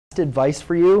Advice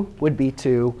for you would be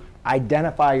to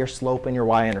identify your slope and your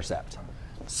y-intercept.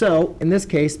 So in this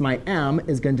case, my m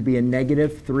is going to be a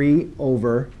 -3/1.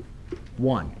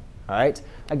 All right?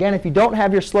 Again, if you don't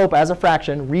have your slope as a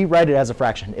fraction, rewrite it as a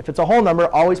fraction. If it's a whole number,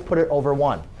 always put it over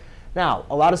 1. Now,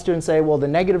 a lot of students say, well, the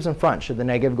negative's in front. Should the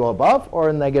negative go above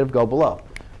or the negative go below?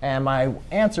 And my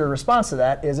answer, response to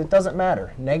that is it doesn't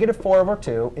matter.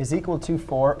 -4/2 is equal to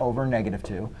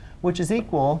 4/-2, which is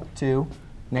equal to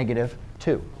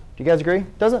 -2. Do you guys agree?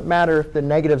 It doesn't matter if the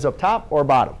negative's up top or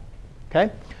bottom.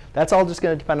 OK? That's all just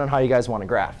going to depend on how you guys want to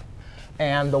graph.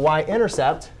 And the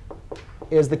y-intercept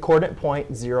is the coordinate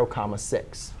point 0,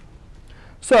 6.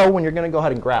 So when you're going to go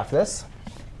ahead and graph this,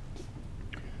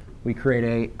 we create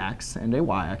a x and a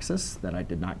y-axis that I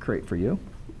did not create for you.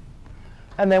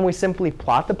 And then we simply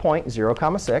plot the point 0,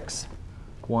 6,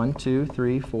 1, 2,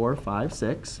 3, 4, 5,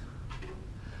 6.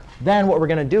 Then what we're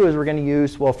going to do is we're going to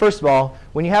use, well, first of all,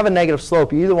 when you have a negative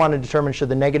slope, you either want to determine should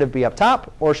the negative be up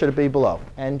top or should it be below.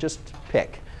 And just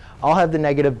pick. I'll have the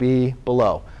negative be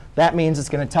below. That means it's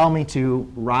going to tell me to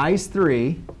rise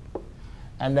 3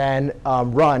 and then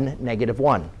run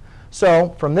 -1.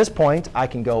 So from this point, I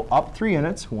can go up 3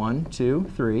 units, 1, 2,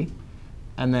 3.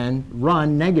 And then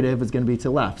run negative is going to be to the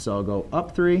left. So I'll go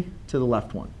up 3 to the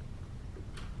left 1.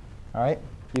 All right?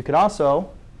 You could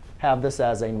also have this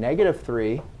as a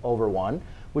 -3/1,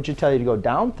 which would tell you to go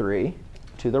down 3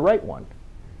 to the right 1.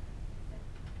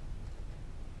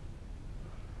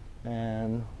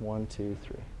 And 1, 2,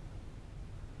 3.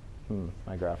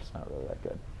 My graph is not really that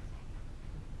good.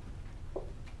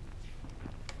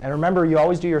 And remember, you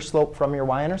always do your slope from your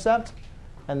y-intercept.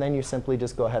 And then you simply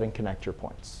just go ahead and connect your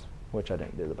points, which I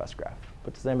didn't do the best graph.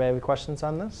 But does anybody have any questions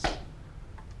on this?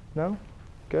 No?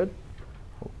 Good?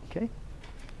 OK.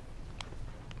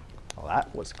 Well,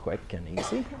 that was quick and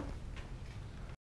easy.